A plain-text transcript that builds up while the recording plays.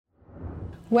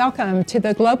Welcome to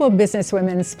the Global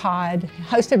Businesswomen's Pod,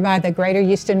 hosted by the Greater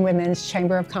Houston Women's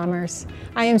Chamber of Commerce.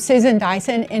 I am Susan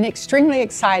Dyson and extremely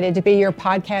excited to be your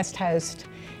podcast host.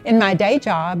 In my day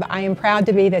job, I am proud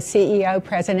to be the CEO,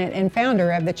 President, and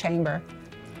founder of the Chamber.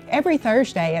 Every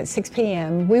Thursday at 6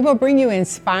 p.m., we will bring you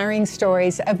inspiring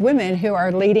stories of women who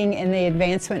are leading in the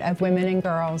advancement of women and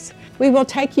girls. We will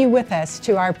take you with us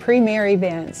to our premier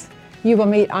events. You will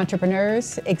meet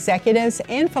entrepreneurs, executives,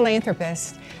 and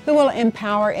philanthropists who will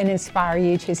empower and inspire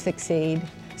you to succeed.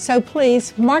 So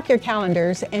please mark your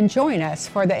calendars and join us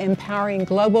for the Empowering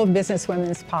Global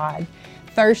Businesswomen's Pod,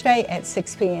 Thursday at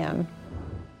 6 p.m.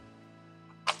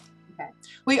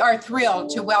 We are thrilled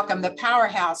to welcome the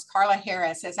powerhouse Carla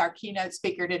Harris as our keynote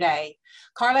speaker today.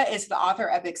 Carla is the author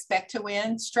of Expect to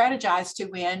Win, Strategize to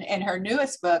Win, and her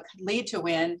newest book, Lead to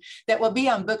Win, that will be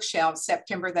on bookshelves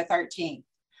September the 13th.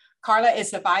 Carla is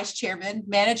the Vice Chairman,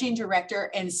 Managing Director,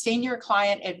 and Senior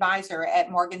Client Advisor at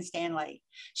Morgan Stanley.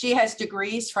 She has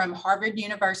degrees from Harvard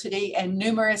University and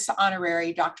numerous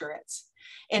honorary doctorates.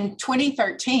 In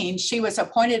 2013, she was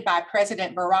appointed by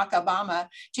President Barack Obama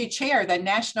to chair the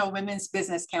National Women's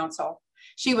Business Council.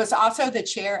 She was also the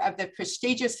chair of the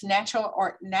prestigious national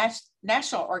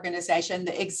organization,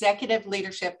 the Executive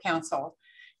Leadership Council,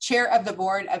 chair of the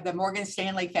board of the Morgan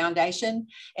Stanley Foundation,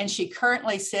 and she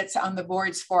currently sits on the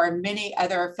boards for many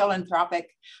other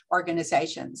philanthropic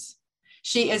organizations.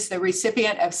 She is the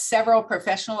recipient of several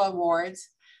professional awards,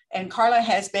 and Carla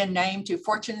has been named to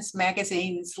Fortune's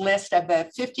magazine's list of the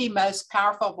 50 most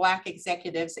powerful Black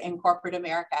executives in corporate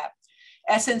America,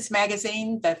 Essence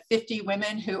magazine, the 50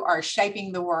 women who are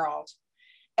shaping the world,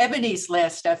 Ebony's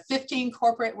list of 15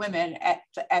 corporate women at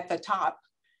the top,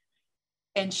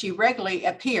 and she regularly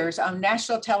appears on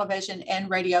national television and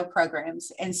radio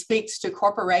programs and speaks to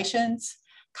corporations,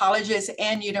 colleges,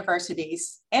 and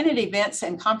universities, and at events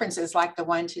and conferences like the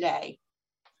one today.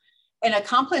 An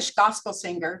accomplished gospel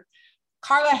singer,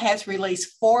 Carla has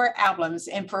released 4 albums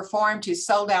and performed to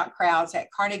sold-out crowds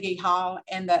at Carnegie Hall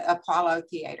and the Apollo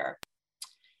Theater.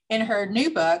 In her new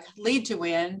book, Lead to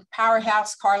Win,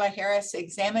 powerhouse Carla Harris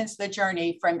examines the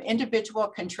journey from individual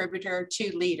contributor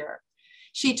to leader.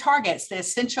 She targets the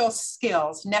essential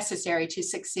skills necessary to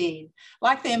succeed,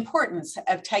 like the importance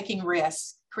of taking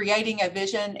risks, creating a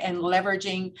vision, and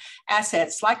leveraging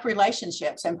assets like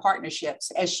relationships and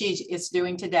partnerships, as she is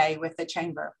doing today with the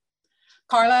Chamber.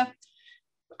 Carla,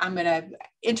 I'm going to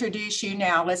introduce you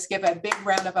now. Let's give a big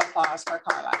round of applause for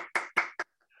Carla.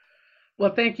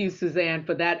 Well, thank you, Suzanne,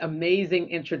 for that amazing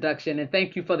introduction. And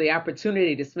thank you for the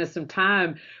opportunity to spend some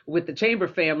time with the Chamber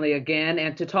family again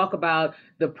and to talk about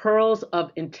the pearls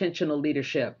of intentional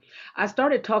leadership. I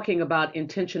started talking about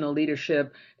intentional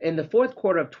leadership in the fourth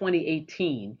quarter of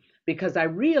 2018 because I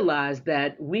realized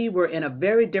that we were in a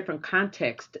very different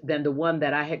context than the one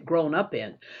that I had grown up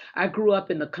in. I grew up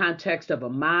in the context of a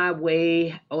my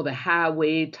way or the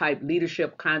highway type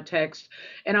leadership context.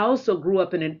 And I also grew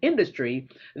up in an industry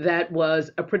that was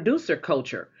a producer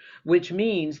culture, which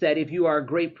means that if you are a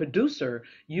great producer,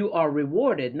 you are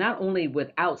rewarded not only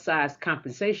with outsized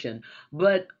compensation,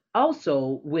 but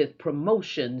also with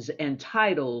promotions and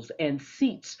titles and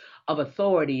seats of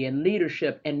authority and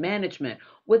leadership and management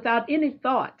without any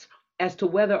thought as to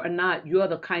whether or not you're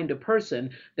the kind of person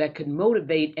that could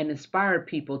motivate and inspire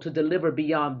people to deliver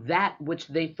beyond that which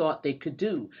they thought they could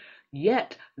do.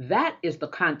 Yet, that is the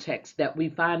context that we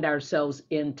find ourselves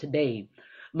in today.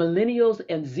 Millennials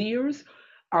and Zers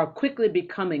are quickly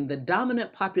becoming the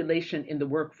dominant population in the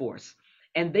workforce.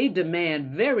 And they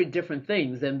demand very different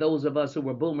things than those of us who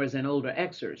were boomers and older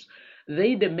Xers.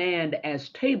 They demand as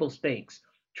table stakes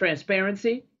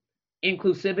transparency,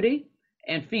 inclusivity,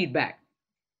 and feedback.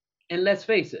 And let's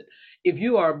face it, if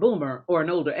you are a boomer or an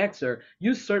older Xer,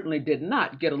 you certainly did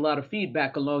not get a lot of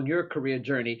feedback along your career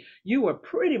journey. You were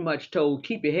pretty much told,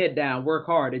 keep your head down, work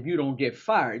hard. If you don't get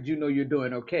fired, you know you're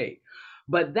doing okay.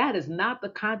 But that is not the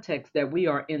context that we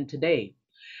are in today.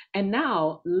 And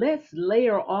now let's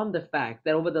layer on the fact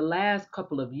that over the last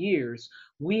couple of years,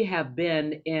 we have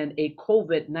been in a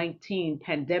COVID-19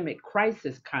 pandemic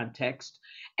crisis context,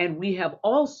 and we have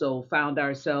also found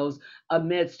ourselves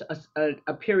amidst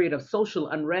a period of social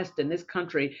unrest in this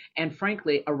country and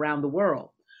frankly around the world.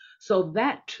 So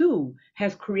that too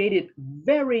has created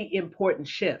very important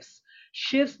shifts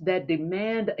that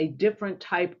demand a different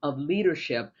type of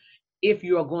leadership if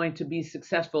you are going to be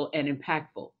successful and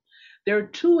impactful. There are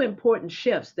 2 important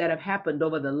shifts that have happened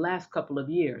over the last couple of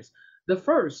years. The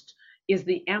first is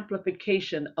the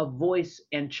amplification of voice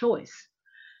and choice.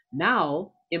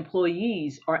 Now,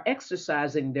 employees are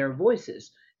exercising their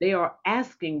voices. They are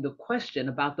asking the question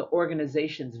about the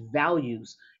organization's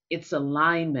values, its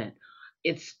alignment,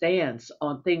 its stance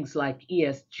on things like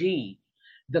ESG,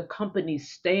 the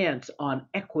company's stance on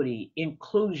equity,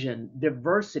 inclusion,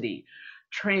 diversity,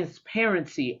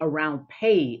 transparency around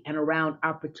pay and around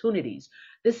opportunities.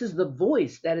 This is the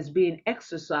voice that is being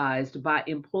exercised by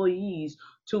employees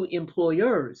to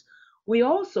employers. We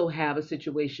also have a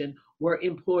situation where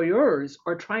employers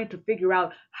are trying to figure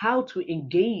out how to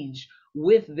engage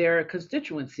with their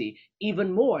constituency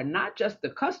even more, not just the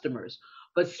customers,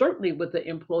 but certainly with the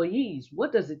employees.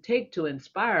 What does it take to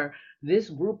inspire this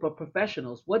group of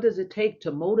professionals? What does it take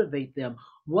to motivate them?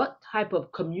 What type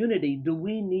of community do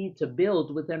we need to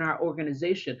build within our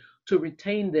organization to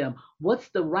retain them? What's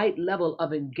the right level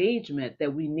of engagement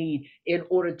that we need in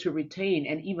order to retain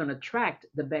and even attract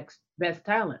the best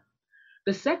talent?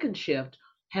 The second shift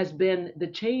has been the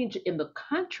change in the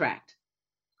contract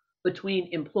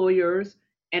between employers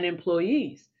and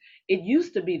employees. It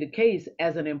used to be the case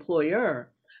as an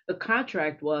employer, the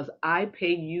contract was I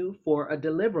pay you for a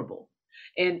deliverable.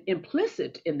 And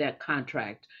implicit in that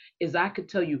contract is I could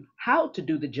tell you how to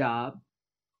do the job,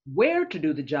 where to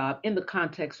do the job in the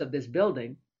context of this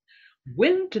building,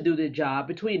 when to do the job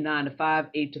between 9 to 5,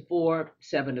 8 to 4,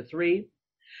 7 to 3,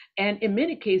 and in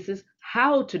many cases,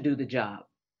 how to do the job.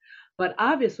 But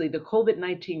obviously, the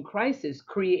COVID-19 crisis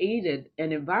created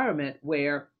an environment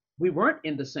where we weren't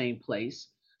in the same place.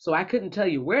 So I couldn't tell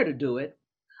you where to do it.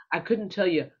 I couldn't tell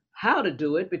you how to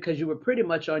do it because you were pretty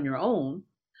much on your own.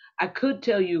 I could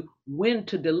tell you when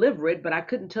to deliver it, but I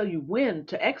couldn't tell you when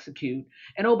to execute.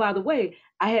 And oh, by the way,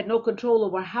 I had no control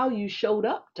over how you showed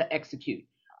up to execute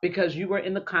because you were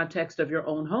in the context of your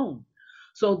own home.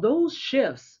 So those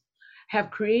shifts have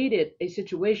created a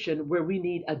situation where we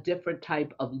need a different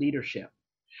type of leadership.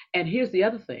 And here's the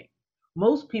other thing.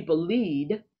 Most people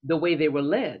lead the way they were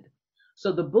led.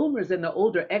 So the boomers and the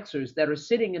older Xers that are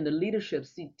sitting in the leadership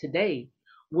seat today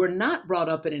were not brought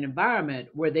up in an environment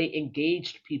where they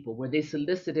engaged people, where they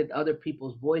solicited other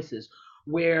people's voices,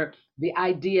 where the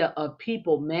idea of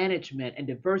people management and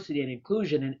diversity and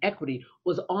inclusion and equity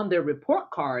was on their report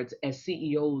cards as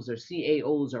CEOs or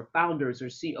CAOs or founders or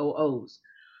COOs.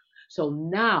 So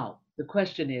now the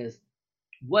question is,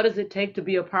 what does it take to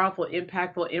be a powerful,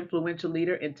 impactful, influential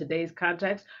leader in today's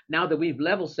context? Now that we've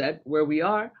level set where we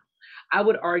are, I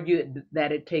would argue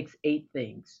that it takes 8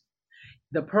 things.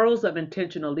 The pearls of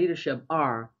intentional leadership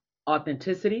are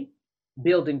authenticity,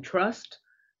 building trust,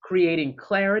 creating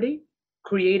clarity,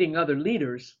 creating other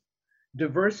leaders,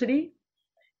 diversity,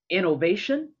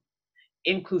 innovation,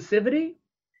 inclusivity,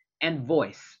 and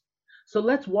voice. So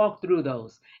let's walk through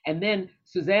those. And then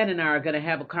Suzanne and I are going to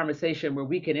have a conversation where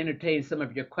we can entertain some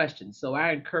of your questions. So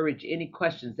I encourage any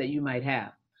questions that you might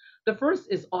have. The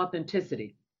first is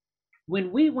authenticity.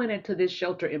 When we went into this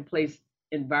shelter in place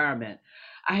environment,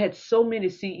 I had so many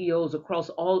CEOs across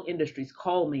all industries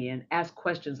call me and ask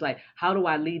questions like, how do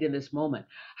I lead in this moment?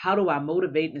 How do I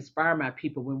motivate and inspire my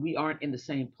people when we aren't in the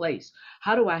same place?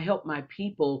 How do I help my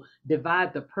people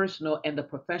divide the personal and the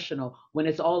professional when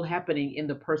it's all happening in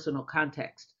the personal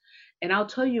context? And I'll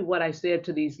tell you what I said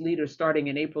to these leaders starting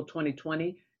in April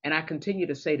 2020, and I continue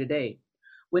to say today.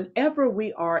 Whenever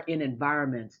we are in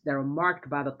environments that are marked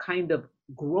by the kind of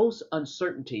gross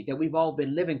uncertainty that we've all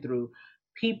been living through,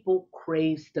 people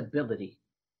crave stability,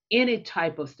 any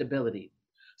type of stability.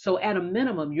 So at a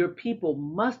minimum, your people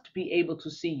must be able to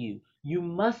see you. You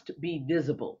must be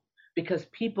visible because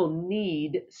people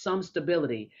need some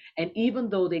stability. And even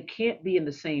though they can't be in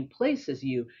the same place as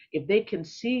you, if they can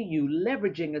see you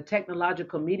leveraging a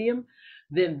technological medium,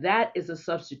 then that is a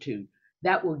substitute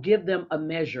that will give them a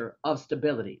measure of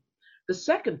stability. The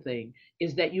second thing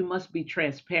is that you must be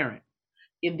transparent.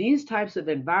 In these types of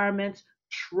environments,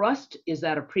 trust is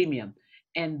at a premium.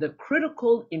 And the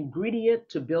critical ingredient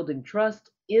to building trust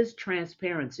is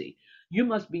transparency. You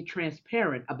must be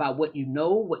transparent about what you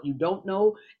know, what you don't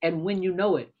know, and when you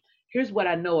know it. Here's what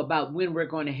I know about when we're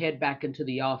going to head back into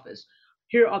the office.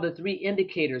 Here are the 3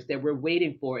 indicators that we're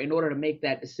waiting for in order to make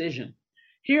that decision.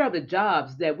 Here are the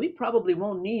jobs that we probably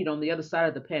won't need on the other side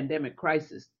of the pandemic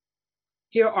crisis.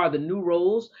 Here are the new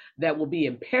roles that will be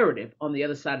imperative on the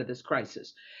other side of this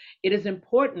crisis. It is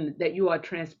important that you are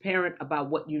transparent about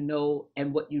what you know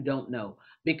and what you don't know,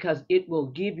 because it will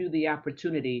give you the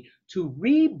opportunity to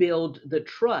rebuild the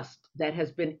trust that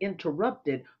has been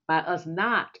interrupted by us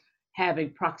not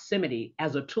having proximity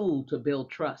as a tool to build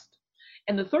trust.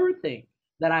 And the third thing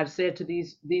that I've said to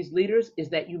these leaders is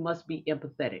that you must be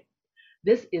empathetic.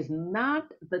 This is not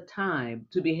the time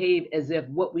to behave as if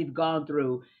what we've gone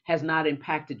through has not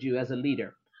impacted you as a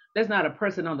leader. There's not a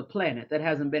person on the planet that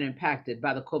hasn't been impacted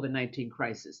by the COVID-19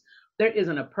 crisis. There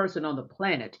isn't a person on the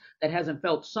planet that hasn't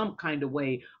felt some kind of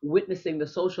way witnessing the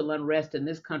social unrest in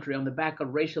this country on the back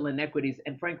of racial inequities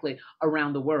and, frankly,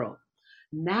 around the world.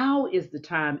 Now is the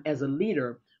time as a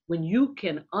leader when you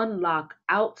can unlock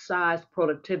outsized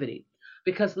productivity.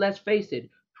 Because let's face it,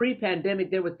 pre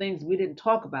pandemic, there were things we didn't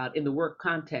talk about in the work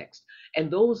context. And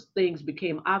those things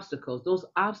became obstacles. Those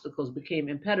obstacles became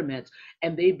impediments,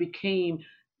 and they became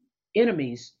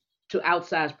enemies to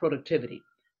outsized productivity.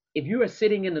 If you are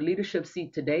sitting in the leadership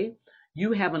seat today,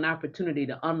 you have an opportunity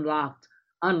to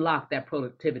unlock that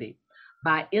productivity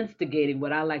by instigating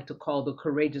what I like to call the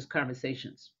courageous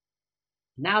conversations.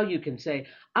 Now you can say,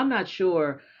 I'm not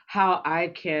sure how I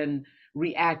can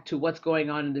react to what's going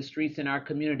on in the streets in our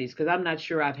communities because I'm not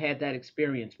sure I've had that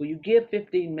experience. Will you give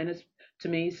 15 minutes to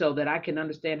me so that I can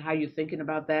understand how you're thinking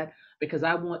about that? Because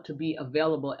I want to be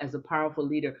available as a powerful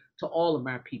leader to all of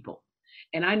my people.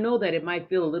 And I know that it might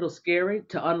feel a little scary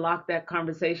to unlock that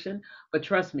conversation, but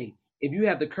trust me, if you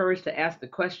have the courage to ask the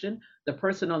question, the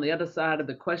person on the other side of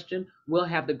the question will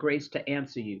have the grace to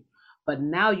answer you. But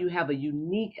now you have a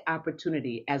unique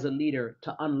opportunity as a leader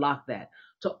to unlock that,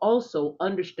 to also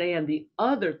understand the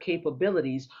other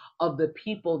capabilities of the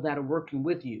people that are working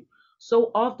with you.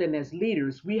 So often, as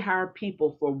leaders, we hire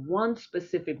people for one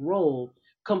specific role,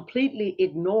 completely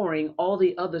ignoring all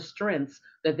the other strengths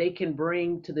that they can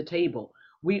bring to the table.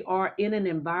 We are in an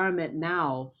environment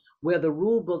now where the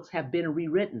rule books have been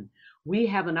rewritten. We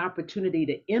have an opportunity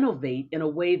to innovate in a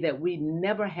way that we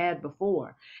never had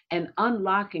before, and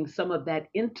unlocking some of that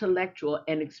intellectual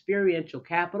and experiential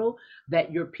capital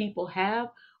that your people have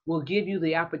will give you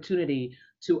the opportunity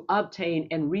to obtain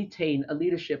and retain a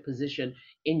leadership position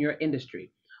in your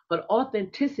industry. But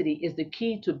authenticity is the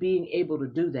key to being able to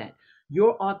do that.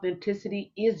 Your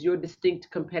authenticity is your distinct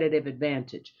competitive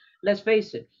advantage. Let's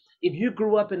face it, if you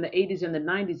grew up in the 80s and the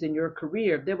 90s in your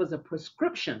career, there was a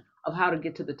prescription of how to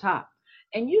get to the top.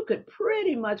 And you could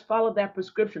pretty much follow that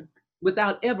prescription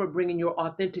without ever bringing your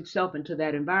authentic self into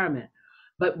that environment.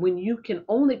 But when you can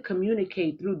only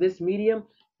communicate through this medium,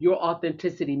 your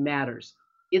authenticity matters.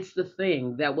 It's the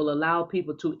thing that will allow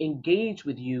people to engage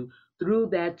with you through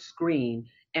that screen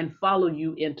and follow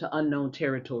you into unknown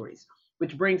territories.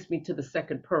 Which brings me to the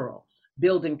second pearl,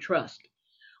 building trust.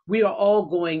 We are all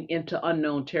going into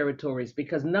unknown territories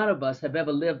because none of us have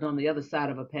ever lived on the other side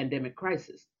of a pandemic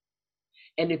crisis.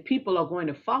 And if people are going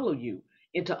to follow you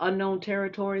into unknown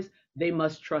territories, they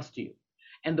must trust you.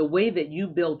 And the way that you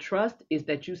build trust is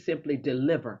that you simply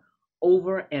deliver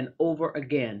over and over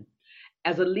again.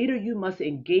 As a leader, you must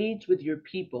engage with your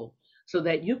people so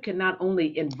that you can not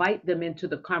only invite them into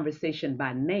the conversation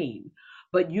by name,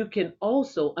 but you can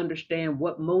also understand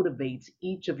what motivates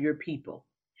each of your people.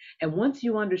 And once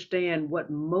you understand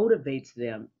what motivates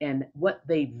them and what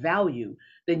they value,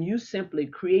 then you simply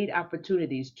create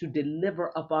opportunities to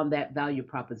deliver upon that value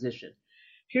proposition.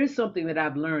 Here's something that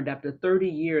I've learned after 30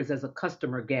 years as a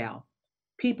customer gal.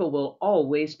 People will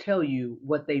always tell you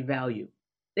what they value.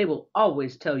 They will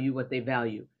always tell you what they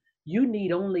value. You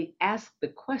need only ask the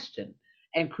question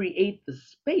and create the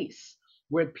space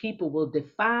where people will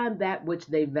define that which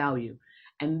they value.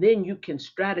 And then you can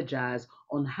strategize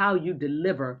on how you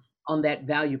deliver on that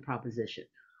value proposition.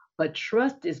 But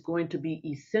trust is going to be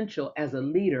essential as a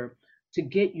leader to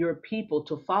get your people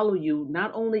to follow you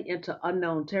not only into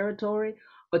unknown territory,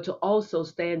 but to also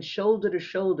stand shoulder to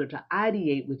shoulder to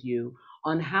ideate with you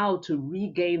on how to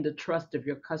regain the trust of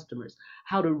your customers,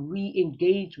 how to re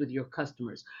engage with your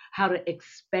customers, how to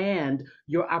expand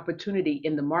your opportunity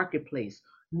in the marketplace.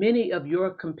 Many of your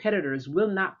competitors will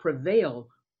not prevail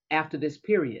after this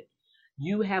period.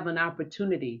 You have an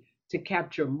opportunity to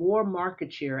capture more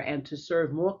market share and to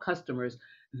serve more customers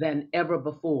than ever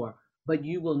before. But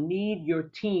you will need your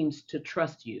teams to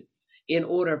trust you in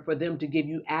order for them to give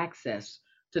you access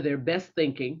to their best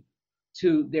thinking,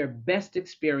 to their best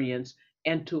experience,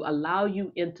 and to allow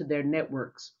you into their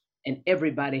networks. And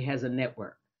everybody has a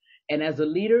network. And as a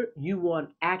leader, you want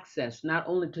access not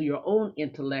only to your own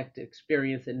intellect,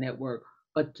 experience, and network,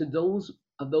 but to those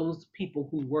people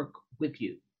who work with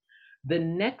you. The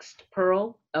next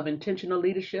pearl of intentional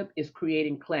leadership is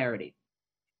creating clarity.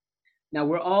 Now,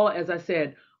 we're all, as I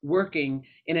said, working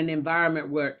in an environment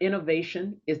where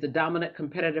innovation is the dominant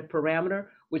competitive parameter,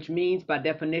 which means by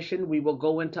definition, we will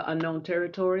go into unknown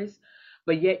territories.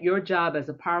 But yet, your job as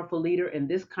a powerful leader in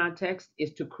this context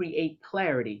is to create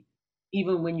clarity,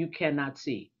 even when you cannot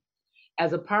see.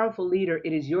 As a powerful leader,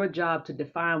 it is your job to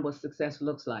define what success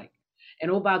looks like.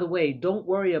 And oh, by the way, don't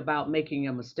worry about making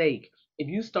a mistake. If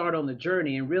you start on the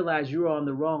journey and realize you're on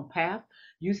the wrong path,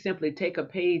 you simply take a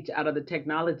page out of the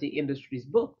technology industry's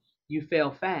book. You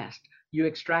fail fast. You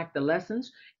extract the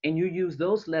lessons and you use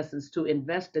those lessons to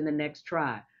invest in the next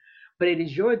try. But it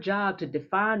is your job to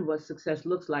define what success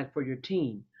looks like for your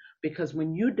team. Because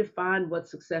when you define what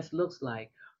success looks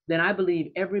like, then I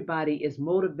believe everybody is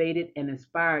motivated and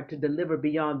inspired to deliver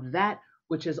beyond that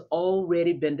which has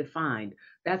already been defined.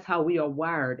 That's how we are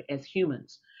wired as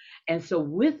humans. And so,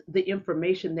 with the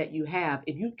information that you have,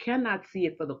 if you cannot see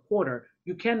it for the quarter,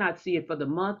 you cannot see it for the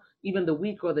month, even the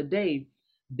week or the day,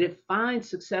 define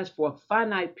success for a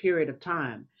finite period of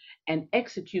time and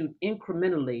execute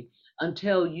incrementally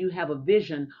until you have a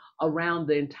vision around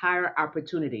the entire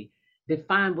opportunity.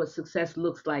 Define what success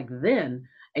looks like then,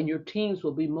 and your teams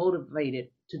will be motivated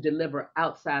to deliver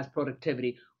outsized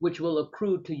productivity, which will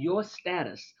accrue to your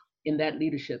status in that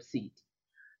leadership seat.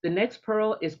 The next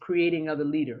pearl is creating other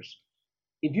leaders.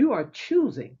 If you are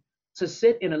choosing to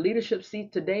sit in a leadership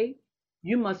seat today,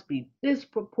 you must be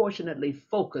disproportionately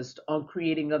focused on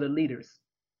creating other leaders.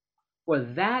 For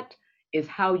that is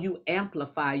how you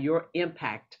amplify your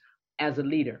impact as a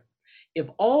leader. If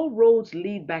all roads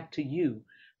lead back to you,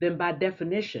 then by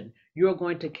definition, you're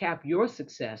going to cap your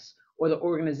success or the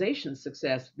organization's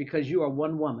success because you are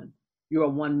one woman, you are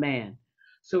one man.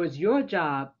 So it's your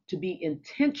job to be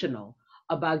intentional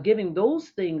about giving those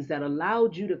things that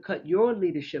allowed you to cut your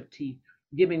leadership teeth,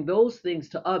 giving those things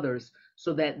to others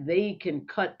so that they can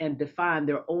cut and define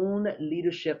their own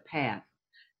leadership path,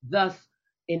 thus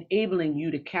enabling you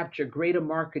to capture greater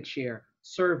market share,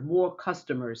 serve more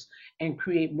customers, and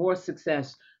create more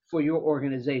success for your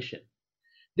organization.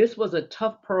 This was a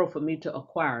tough pearl for me to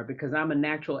acquire because I'm a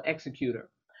natural executor.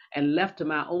 And left to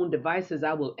my own devices,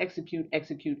 I will execute,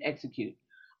 execute, execute.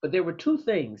 But there were two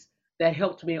things that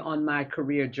helped me on my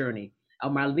career journey,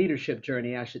 or my leadership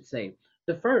journey, I should say.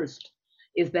 The first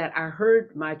is that I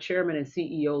heard my chairman and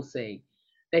CEO say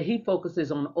that he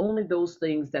focuses on only those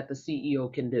things that the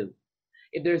CEO can do.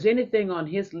 If there's anything on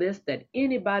his list that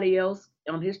anybody else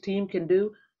on his team can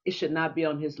do, it should not be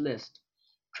on his list.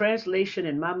 Translation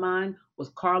in my mind was,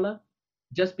 Carla,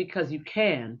 just because you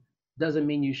can doesn't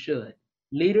mean you should.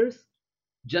 Leaders,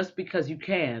 just because you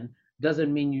can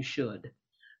doesn't mean you should.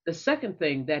 The second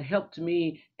thing that helped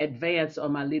me advance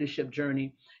on my leadership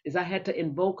journey is I had to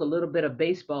invoke a little bit of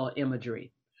baseball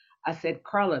imagery. I said,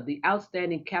 Carla, the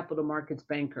outstanding capital markets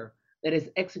banker that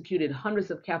has executed hundreds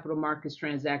of capital markets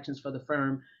transactions for the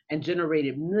firm and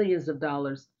generated millions of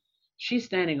dollars, she's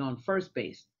standing on first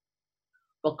base.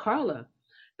 But Carla,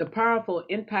 the powerful,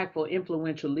 impactful,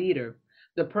 influential leader,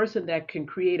 the person that can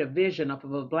create a vision off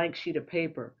of a blank sheet of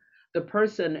paper, the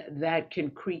person that can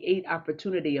create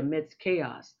opportunity amidst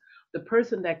chaos, the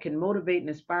person that can motivate and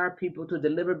inspire people to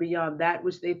deliver beyond that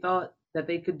which they thought that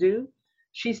they could do,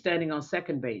 she's standing on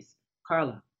second base.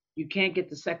 Carla, you can't get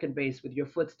to second base with your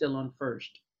foot still on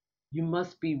first. You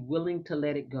must be willing to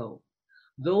let it go.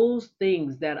 Those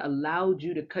things that allowed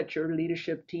you to cut your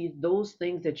leadership teeth, those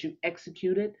things that you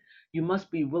executed, you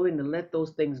must be willing to let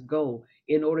those things go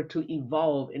in order to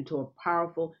evolve into a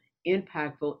powerful,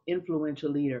 impactful,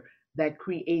 influential leader that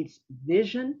creates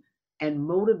vision and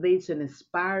motivates and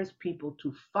inspires people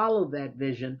to follow that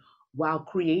vision while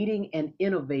creating and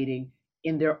innovating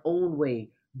in their own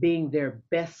way, being their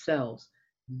best selves.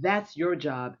 That's your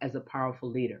job as a powerful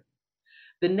leader.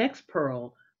 The next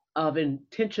pearl of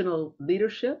intentional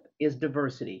leadership is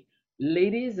diversity.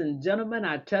 Ladies and gentlemen,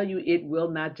 I tell you, it will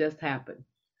not just happen.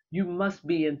 You must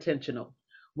be intentional.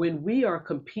 When we are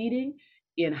competing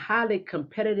in highly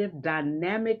competitive,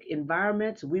 dynamic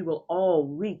environments, we will all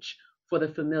reach for the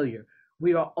familiar.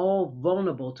 We are all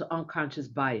vulnerable to unconscious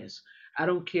bias. I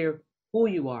don't care who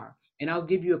you are. And I'll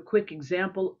give you a quick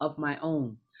example of my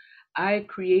own. I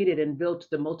created and built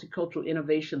the Multicultural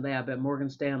Innovation Lab at Morgan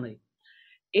Stanley.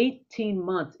 18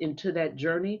 months into that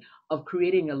journey of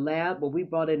creating a lab where we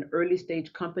brought in early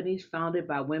stage companies founded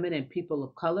by women and people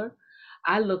of color,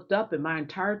 I looked up and my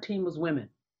entire team was women,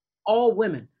 all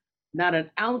women, not an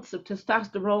ounce of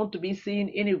testosterone to be seen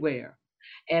anywhere.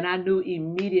 And I knew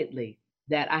immediately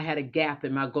that I had a gap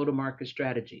in my go to market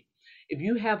strategy. If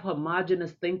you have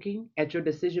homogenous thinking at your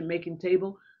decision making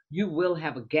table, you will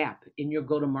have a gap in your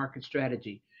go to market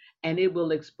strategy, and it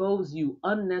will expose you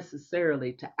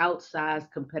unnecessarily to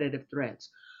outsized competitive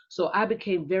threats. So I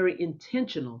became very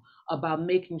intentional about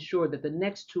making sure that the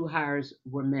next two hires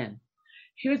were men.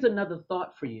 Here's another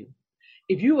thought for you.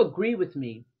 If you agree with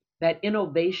me that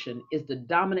innovation is the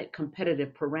dominant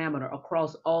competitive parameter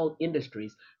across all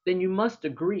industries, then you must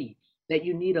agree that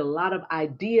you need a lot of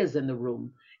ideas in the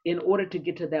room in order to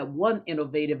get to that one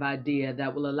innovative idea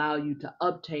that will allow you to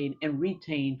obtain and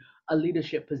retain a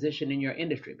leadership position in your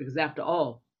industry. Because after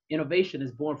all, innovation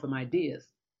is born from ideas.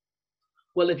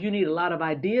 Well, if you need a lot of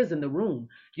ideas in the room,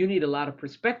 you need a lot of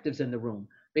perspectives in the room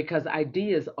because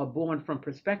ideas are born from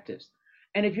perspectives.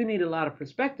 And if you need a lot of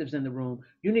perspectives in the room,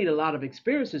 you need a lot of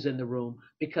experiences in the room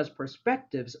because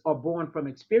perspectives are born from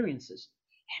experiences.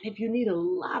 And if you need a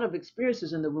lot of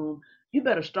experiences in the room, you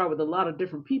better start with a lot of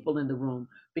different people in the room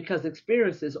because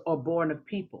experiences are born of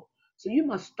people. So you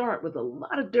must start with a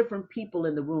lot of different people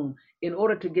in the room in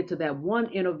order to get to that one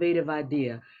innovative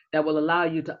idea that will allow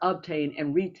you to obtain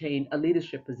and retain a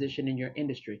leadership position in your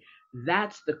industry.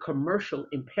 That's the commercial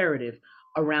imperative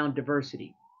around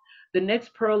diversity. The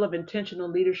next pearl of intentional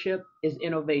leadership is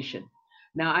innovation.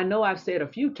 Now, I know I've said a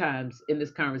few times in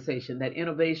this conversation that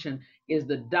innovation is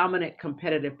the dominant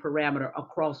competitive parameter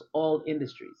across all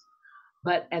industries.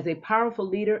 But as a powerful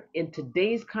leader in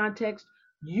today's context,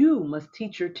 you must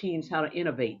teach your teams how to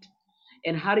innovate.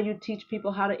 And how do you teach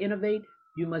people how to innovate?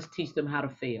 You must teach them how to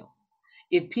fail.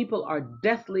 If people are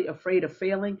deathly afraid of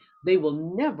failing, they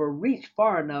will never reach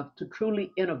far enough to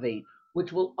truly innovate,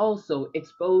 which will also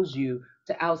expose you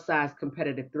to outsized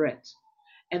competitive threats.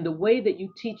 And the way that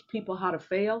you teach people how to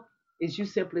fail is you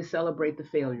simply celebrate the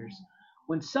failures.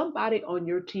 When somebody on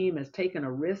your team has taken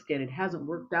a risk and it hasn't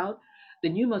worked out,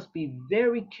 then you must be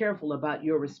very careful about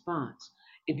your response.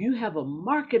 If you have a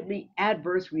markedly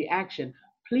adverse reaction,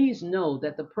 please know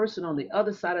that the person on the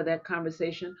other side of that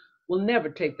conversation will never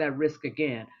take that risk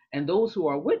again. And those who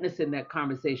are witnessing that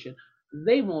conversation,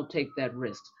 they won't take that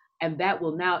risk. And that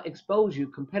will now expose you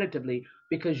competitively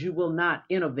because you will not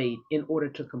innovate in order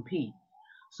to compete.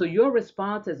 So your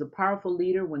response as a powerful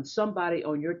leader when somebody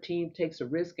on your team takes a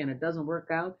risk and it doesn't work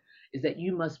out is that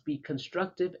you must be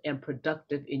constructive and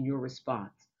productive in your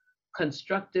response.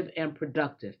 Constructive and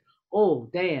productive. Oh,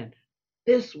 Dan,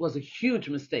 this was a huge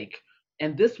mistake.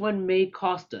 And this one may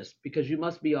cost us because you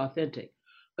must be authentic.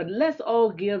 But let's all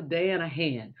give Dan a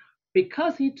hand.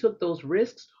 Because he took those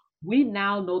risks, we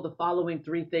now know the following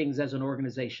three things as an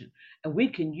organization. And we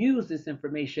can use this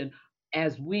information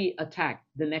as we attack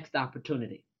the next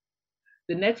opportunity.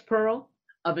 The next pearl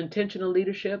of intentional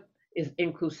leadership is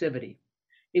inclusivity.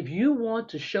 If you want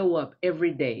to show up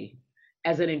every day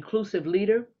as an inclusive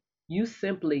leader, you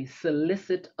simply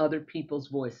solicit other people's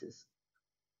voices.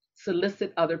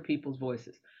 Solicit other people's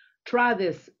voices. Try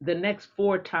this the next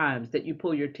 4 times that you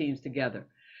pull your teams together.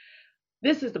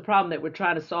 This is the problem that we're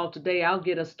trying to solve today. I'll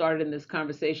get us started in this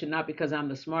conversation, not because I'm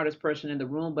the smartest person in the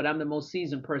room, but I'm the most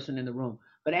seasoned person in the room.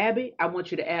 But Abby, I want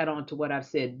you to add on to what I've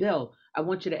said. Bill, I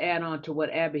want you to add on to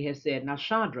what Abby has said. Now,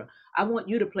 Chandra, I want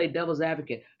you to play devil's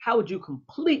advocate. How would you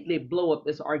completely blow up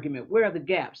this argument? Where are the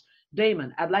gaps?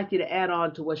 Damon, I'd like you to add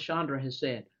on to what Chandra has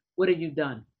said. What have you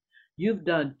done? You've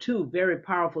done 2 very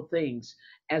powerful things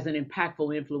as an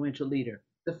impactful, influential leader.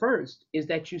 The first is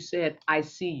that you said, I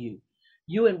see you.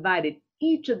 You invited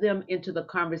each of them into the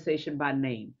conversation by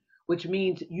name, which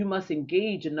means you must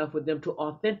engage enough with them to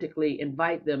authentically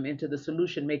invite them into the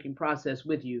solution making process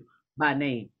with you by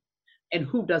name. And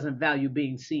who doesn't value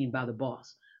being seen by the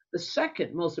boss? The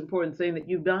second most important thing that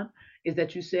you've done is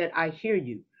that you said, I hear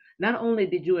you. Not only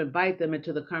did you invite them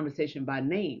into the conversation by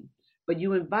name, but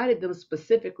you invited them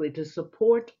specifically to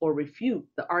support or refute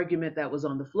the argument that was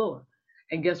on the floor.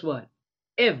 And guess what?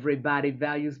 Everybody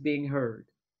values being heard.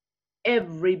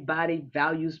 Everybody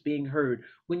values being heard.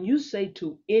 When you say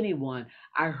to anyone,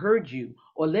 I heard you,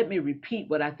 or let me repeat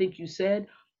what I think you said,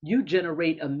 you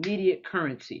generate immediate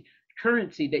currency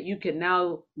that you can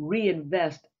now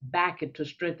reinvest back into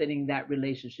strengthening that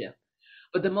relationship.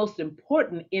 But the most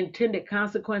important intended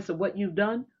consequence of what you've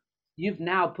done, you've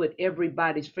now put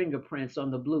everybody's fingerprints on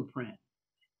the blueprint.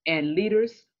 And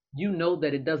leaders, you know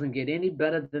that it doesn't get any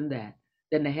better than that,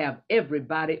 than to have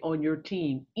everybody on your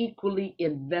team equally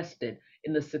invested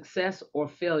in the success or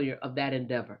failure of that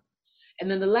endeavor.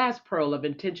 And then the last pearl of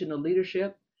intentional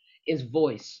leadership is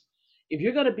voice. If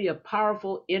you're going to be a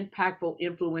powerful, impactful,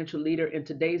 influential leader in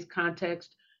today's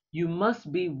context, you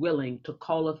must be willing to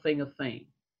call a thing,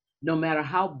 no matter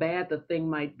how bad the thing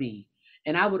might be.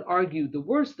 And I would argue the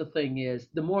worse the thing is,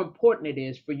 the more important it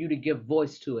is for you to give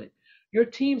voice to it. Your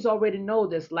teams already know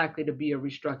there's likely to be a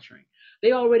restructuring.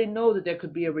 They already know that there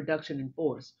could be a reduction in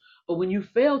force. But when you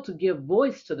fail to give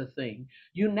voice to the thing,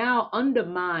 you now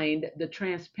undermine the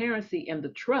transparency and the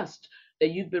trust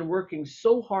that you've been working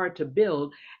so hard to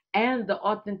build and the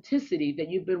authenticity that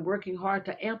you've been working hard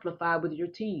to amplify with your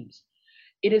teams.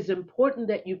 It is important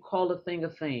that you call a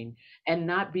thing and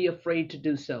not be afraid to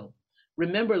do so.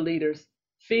 Remember, leaders,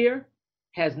 fear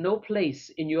has no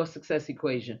place in your success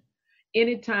equation.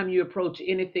 Anytime you approach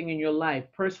anything in your life,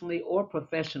 personally or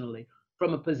professionally,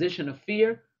 from a position of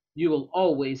fear, you will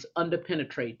always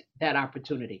underpenetrate that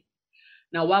opportunity.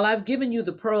 Now, while I've given you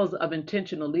the pearls of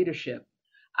intentional leadership,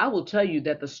 I will tell you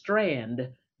that the strand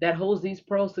that holds these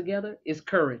pearls together is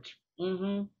courage.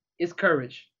 It's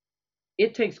courage.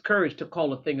 It takes courage to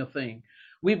call a thing a thing.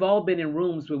 We've all been in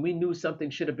rooms when we knew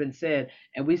something should have been said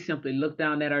and we simply looked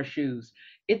down at our shoes.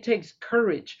 It takes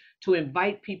courage to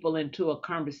invite people into a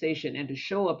conversation and to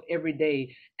show up every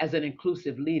day as an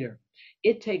inclusive leader.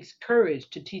 It takes courage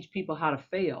to teach people how to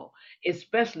fail,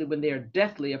 especially when they are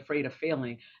deathly afraid of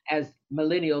failing, as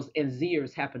millennials and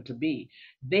Zers happen to be.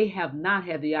 They have not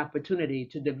had the opportunity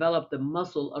to develop the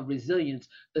muscle of resilience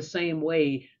the same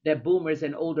way that boomers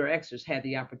and older Xers had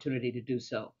the opportunity to do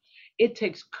so. It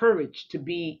takes courage to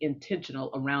be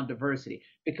intentional around diversity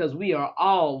because we are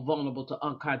all vulnerable to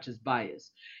unconscious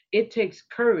bias. It takes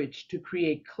courage to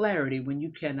create clarity when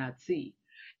you cannot see.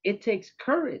 It takes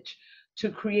courage to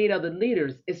create other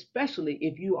leaders, especially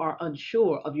if you are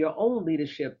unsure of your own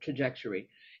leadership trajectory.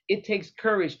 It takes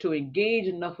courage to engage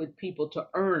enough with people to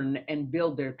earn and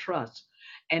build their trust.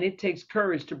 And it takes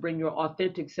courage to bring your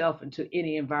authentic self into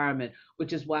any environment,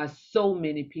 which is why so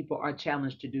many people are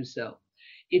challenged to do so.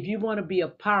 If you want to be a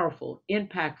powerful,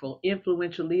 impactful,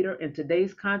 influential leader in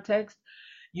today's context,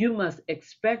 you must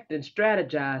expect and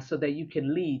strategize so that you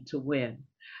can lead to win.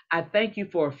 I thank you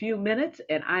for a few minutes,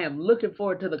 and I am looking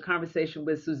forward to the conversation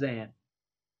with Suzanne.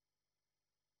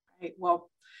 Great. Well,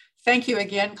 thank you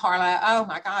again, Carla. Oh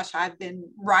my gosh, I've been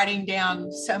writing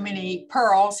down so many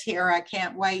pearls here. I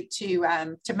can't wait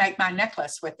to make my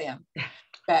necklace with them.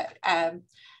 But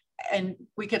and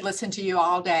we could listen to you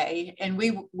all day. And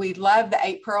we love the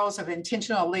 8 pearls of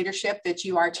intentional leadership that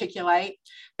you articulate.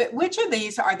 But which of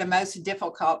these are the most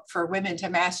difficult for women to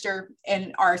master?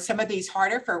 And are some of these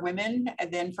harder for women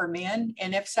than for men?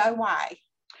 And if so, why?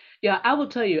 Yeah, I will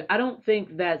tell you, I don't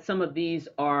think that some of these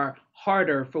are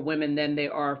harder for women than they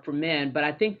are for men, but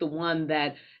I think the one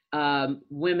that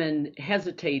women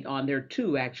hesitate on, there are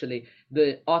two actually,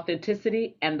 the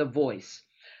authenticity and the voice.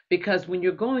 Because when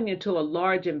you're going into a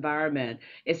large environment,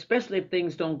 especially if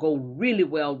things don't go really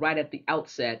well right at the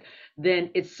outset, then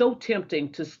it's so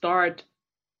tempting to start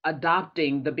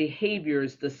adopting the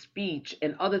behaviors, the speech,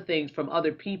 and other things from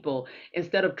other people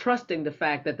instead of trusting the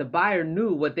fact that the buyer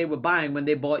knew what they were buying when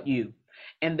they bought you.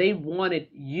 And they wanted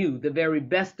you, the very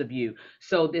best of you.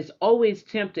 So it's always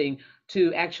tempting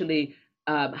to actually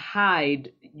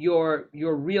hide your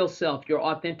real self, your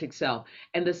authentic self.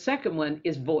 And the second one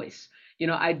is voice. You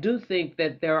know, I do think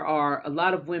that there are a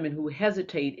lot of women who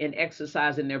hesitate in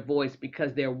exercising their voice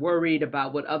because they're worried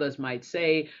about what others might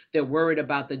say. They're worried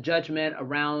about the judgment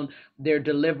around their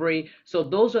delivery. So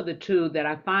those are the two that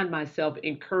I find myself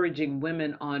encouraging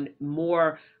women on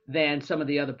more than some of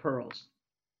the other pearls.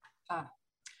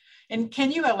 And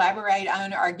can you elaborate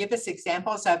on or give us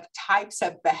examples of types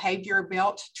of behavior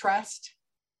built trust?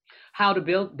 How to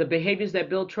build the behaviors that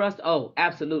build trust? Oh,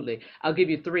 absolutely. I'll give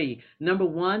you 3. Number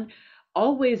 1,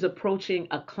 always approaching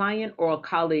a client or a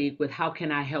colleague with how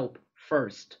can I help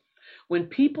first. When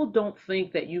people don't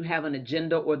think that you have an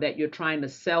agenda or that you're trying to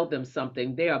sell them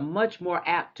something, they are much more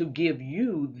apt to give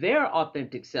you their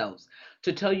authentic selves,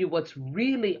 to tell you what's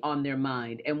really on their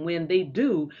mind. And when they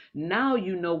do, now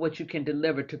you know what you can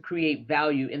deliver to create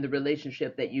value in the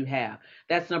relationship that you have.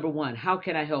 That's number 1. How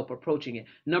can I help? Approaching it.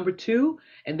 Number 2,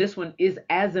 and this one is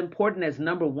as important as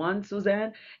number 1,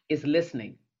 Suzanne, is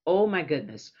listening. Oh my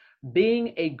goodness.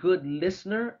 Being a good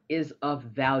listener is of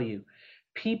value.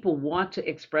 People want to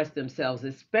express themselves,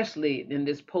 especially in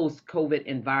this post-COVID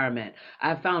environment.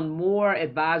 I've found more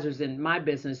advisors in my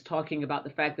business talking about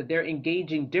the fact that they're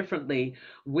engaging differently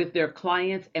with their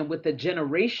clients and with the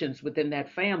generations within that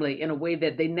family in a way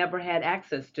that they never had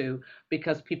access to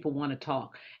because people want to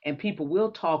talk. And people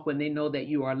will talk when they know that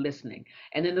you are listening.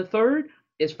 And then the third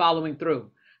is following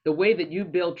through. The way that you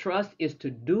build trust is to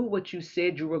do what you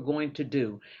said you were going to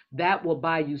do. That will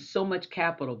buy you so much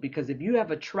capital because if you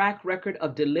have a track record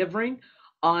of delivering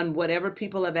on whatever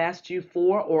people have asked you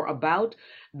for or about,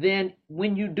 then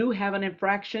when you do have an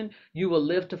infraction, you will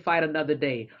live to fight another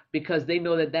day because they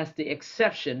know that that's the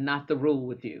exception, not the rule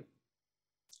with you.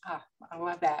 Oh, I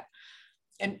love that.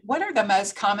 And what are the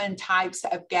most common types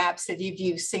of gaps that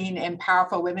you've seen in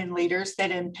powerful women leaders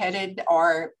that impeded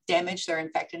or damaged their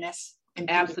effectiveness?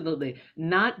 Absolutely.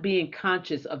 Not being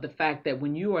conscious of the fact that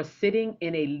when you are sitting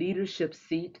in a leadership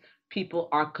seat, people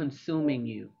are consuming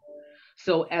you.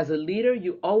 So as a leader,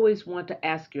 you always want to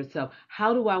ask yourself,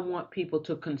 how do I want people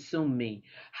to consume me?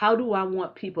 How do I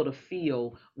want people to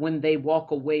feel when they walk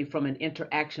away from an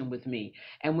interaction with me?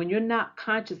 And when you're not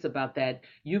conscious about that,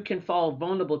 you can fall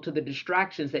vulnerable to the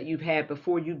distractions that you've had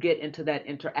before you get into that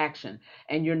interaction.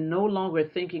 And you're no longer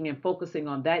thinking and focusing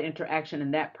on that interaction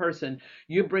and that person.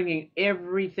 You're bringing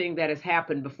everything that has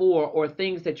happened before or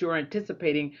things that you're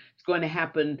anticipating is going to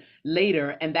happen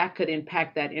later, and that could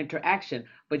impact that interaction.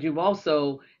 But you've also,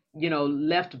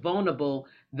 left vulnerable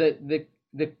the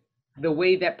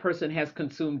way that person has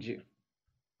consumed you.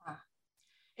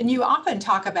 And you often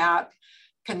talk about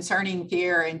concerning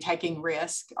fear and taking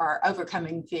risk, or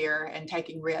overcoming fear and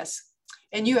taking risk.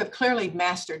 And you have clearly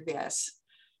mastered this.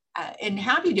 And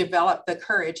how do you develop the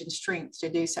courage and strength to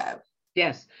do so?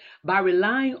 Yes, by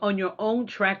relying on your own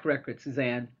track record,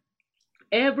 Suzanne.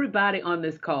 Everybody on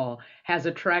this call has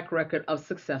a track record of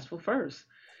successful first.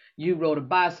 You rode a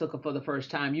bicycle for the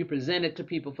first time. You presented to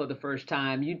people for the first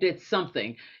time. You did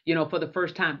something, for the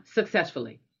first time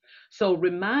successfully. So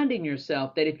reminding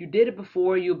yourself that if you did it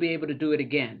before, you'll be able to do it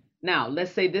again. Now,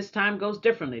 let's say this time goes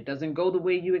differently. It doesn't go the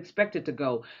way you expect it to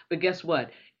go. But guess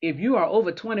what? If you are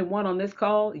over 21 on this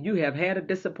call, you have had a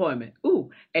disappointment. Ooh,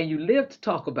 and you live to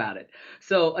talk about it.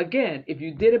 So again, if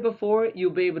you did it before,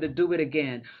 you'll be able to do it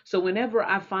again. So whenever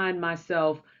I find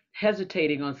myself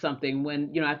hesitating on something,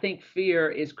 when I think fear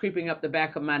is creeping up the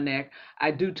back of my neck, I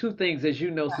do two things, as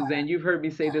you know, Suzanne. You've heard me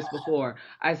say this before.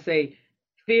 I say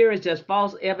fear is just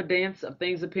false evidence of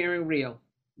things appearing real,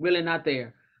 really not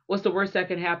there. What's the worst that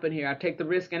can happen here? I take the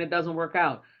risk and it doesn't work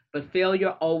out. But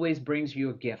failure always brings you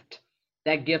a gift.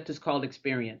 That gift is called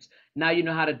experience. Now you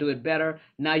know how to do it better.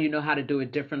 Now you know how to do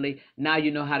it differently. Now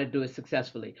you know how to do it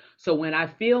successfully. So when I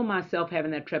feel myself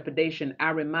having that trepidation, I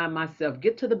remind myself,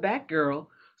 get to the back, girl.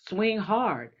 Swing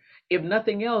hard. If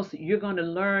nothing else, you're going to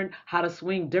learn how to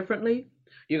swing differently.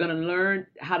 You're going to learn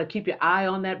how to keep your eye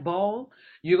on that ball.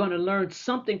 You're going to learn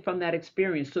something from that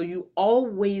experience. So you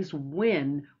always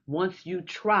win once you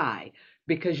try,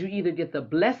 because you either get the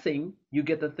blessing, you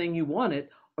get the thing you wanted,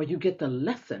 or you get the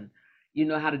lesson. You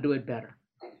know how to do it better.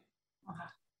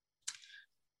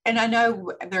 And I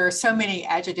know there are so many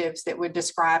adjectives that would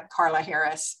describe Carla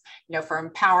Harris,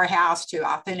 from powerhouse to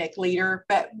authentic leader,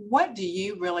 but what do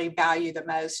you really value the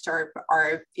most?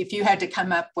 Or if you had to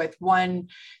come up with one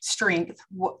strength,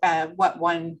 what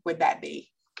one would that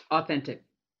be? Authentic.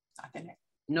 Authentic.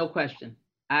 No question.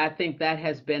 I think that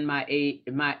has been my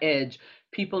edge.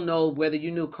 People know whether you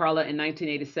knew Carla in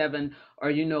 1987 or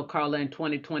you know Carla in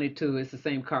 2022, it's the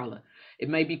same Carla. It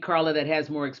may be Carla that has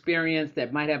more experience,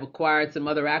 that might have acquired some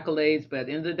other accolades, but at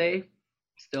the end of the day,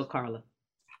 still Carla.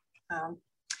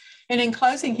 And in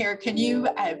closing here, can you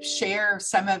share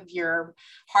some of your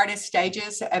hardest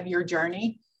stages of your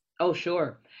journey? Oh,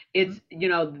 sure. It's,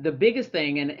 the biggest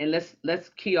thing, and let's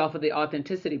key off of the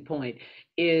authenticity point,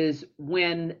 is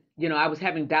when, I was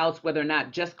having doubts whether or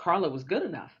not just Carla was good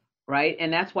enough. Right.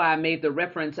 And that's why I made the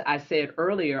reference I said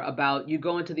earlier about you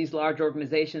go into these large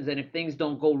organizations, and if things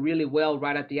don't go really well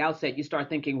right at the outset, you start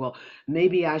thinking, well,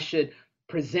 maybe I should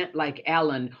present like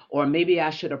Alan, or maybe I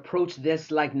should approach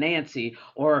this like Nancy,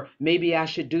 or maybe I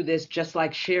should do this just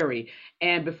like Sherry.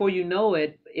 And before you know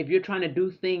it, if you're trying to do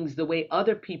things the way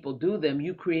other people do them,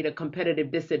 you create a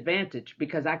competitive disadvantage,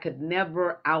 because I could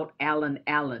never out Alan.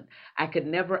 I could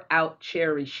never out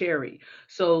Sherry.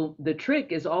 So the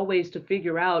trick is always to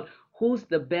figure out who's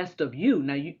the best of you.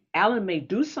 Now, Alan may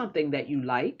do something that you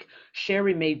like,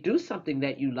 Sherry may do something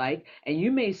that you like, and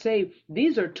you may say,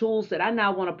 these are tools that I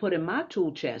now want to put in my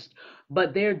tool chest,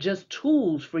 but they're just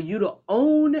tools for you to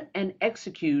own and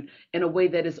execute in a way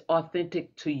that is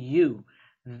authentic to you.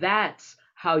 That's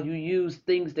how you use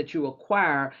things that you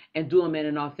acquire and do them in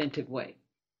an authentic way.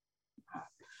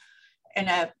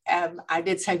 And I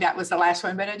did say that was the last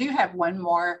one, but I do have one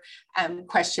more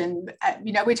question.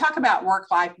 We talk about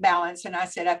work-life balance, and I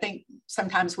said, I think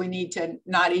sometimes we need to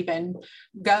not even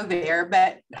go there,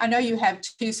 but I know you have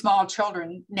two small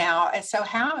children now. And so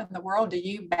how in the world do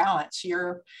you balance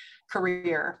your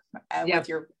career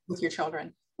with your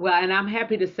children? Well, and I'm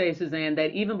happy to say, Suzanne,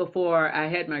 that even before I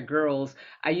had my girls,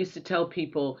 I used to tell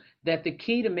people that the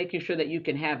key to making sure that you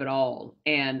can have it all,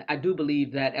 and I do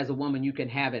believe that as a woman you can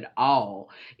have it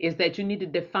all, is that you need to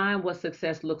define what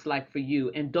success looks like for you,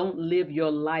 and don't live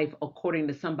your life according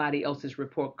to somebody else's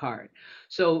report card.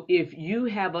 So if you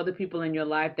have other people in your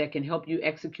life that can help you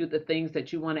execute the things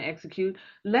that you want to execute,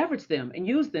 leverage them and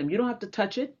use them. You don't have to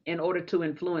touch it in order to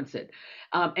influence it.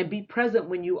 And be present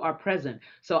when you are present.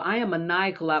 So I am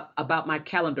maniacal about my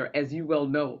calendar, as you well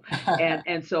know.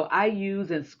 And so I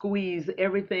use and squeeze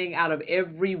everything out of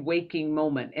every waking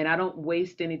moment, and I don't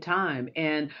waste any time.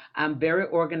 And I'm very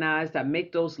organized. I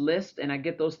make those lists and I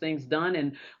get those things done.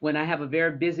 And when I have a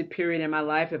very busy period in my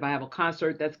life, if I have a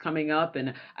concert that's coming up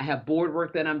and I have board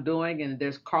work that I'm doing, and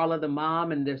there's Carla the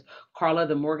mom and there's Carla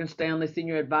the Morgan Stanley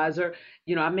senior advisor,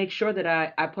 I make sure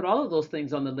that I put all of those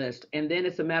things on the list. And then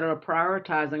it's a matter of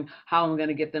prioritizing how I'm going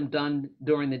to get them done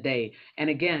during the day. And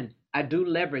again, I do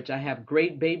leverage. I have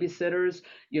great babysitters.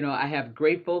 I have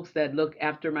great folks that look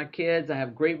after my kids. I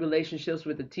have great relationships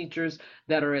with the teachers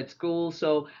that are at school.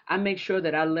 So I make sure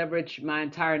that I leverage my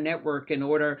entire network in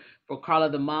order for Carla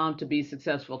the mom to be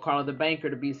successful, Carla the banker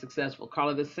to be successful,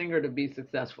 Carla the singer to be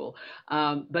successful.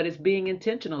 But it's being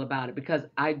intentional about it, because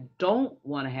I don't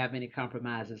want to have any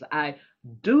compromises. I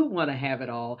do want to have it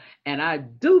all. And I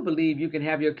do believe you can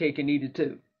have your cake and eat it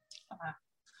too.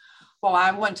 Well,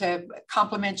 I want to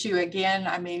compliment you again.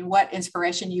 I mean, what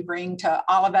inspiration you bring to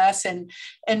all of us, and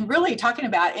really talking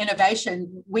about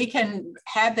innovation. We can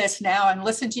have this now and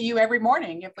listen to you every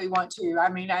morning if we want to. I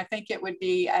mean, I think it would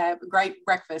be a great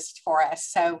breakfast for us.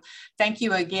 So thank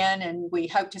you again. And we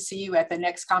hope to see you at the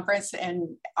next conference. And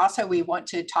also we want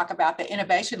to talk about the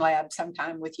Innovation Lab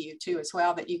sometime with you too, as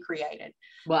well, that you created.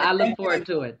 Well, I look forward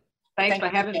to it. Thanks for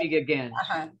having me again.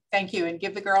 Thank you. And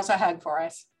give the girls a hug for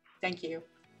us. Thank you.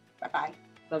 Bye-bye.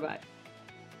 Bye-bye.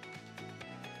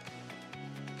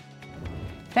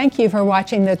 Thank you for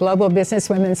watching the Global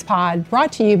Businesswomen's Pod,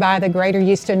 brought to you by the Greater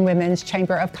Houston Women's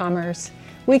Chamber of Commerce.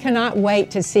 We cannot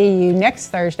wait to see you next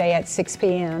Thursday at 6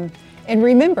 p.m. And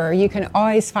remember, you can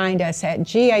always find us at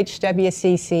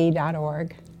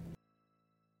GHWCC.org.